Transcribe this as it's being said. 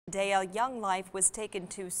A young life was taken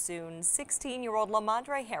too soon. 16-year-old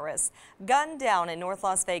LaMadre Harris gunned down in North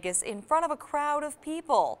Las Vegas in front of a crowd of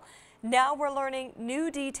people. Now we're learning new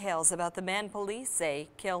details about the man police say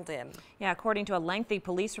killed him. Yeah, according to a lengthy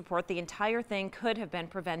police report, the entire thing could have been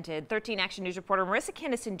prevented. 13 Action News reporter Marissa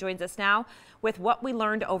Kynaston joins us now with what we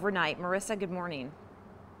learned overnight. Marissa, good morning.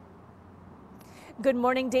 Good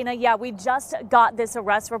morning, Dana. Yeah, we just got this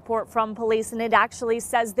arrest report from police, and it actually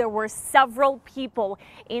says there were several people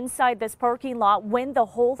inside this parking lot when the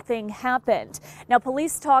whole thing happened. Now,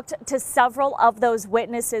 police talked to several of those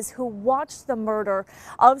witnesses who watched the murder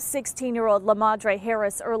of 16-year-old LaMadre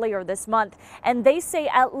Harris earlier this month, and they say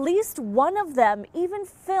at least one of them even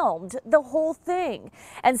filmed the whole thing.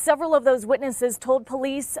 And several of those witnesses told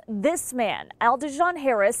police this man, LaMadre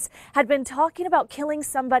Harris, had been talking about killing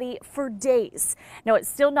somebody for days. Now, it's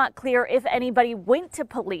still not clear if anybody went to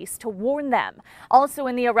police to warn them. Also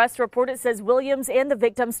in the arrest report, it says Williams and the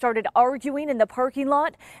victim started arguing in the parking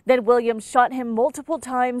lot. Then Williams shot him multiple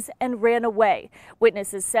times and ran away.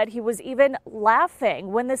 Witnesses said he was even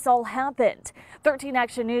laughing when this all happened. 13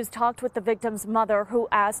 Action News talked with the victim's mother, who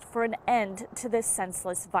asked for an end to this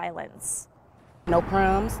senseless violence. No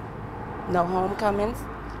proms, no homecomings,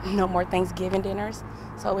 no more Thanksgiving dinners.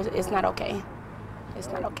 So it's not okay. It's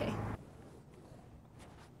not okay.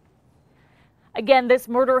 Again, this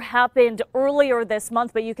murder happened earlier this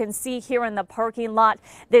month, but you can see here in the parking lot,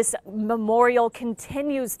 this memorial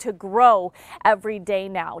continues to grow every day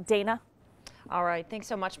now. Dana? All right. Thanks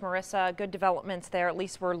so much, Marissa. Good developments there. At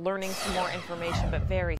least we're learning some more information, but very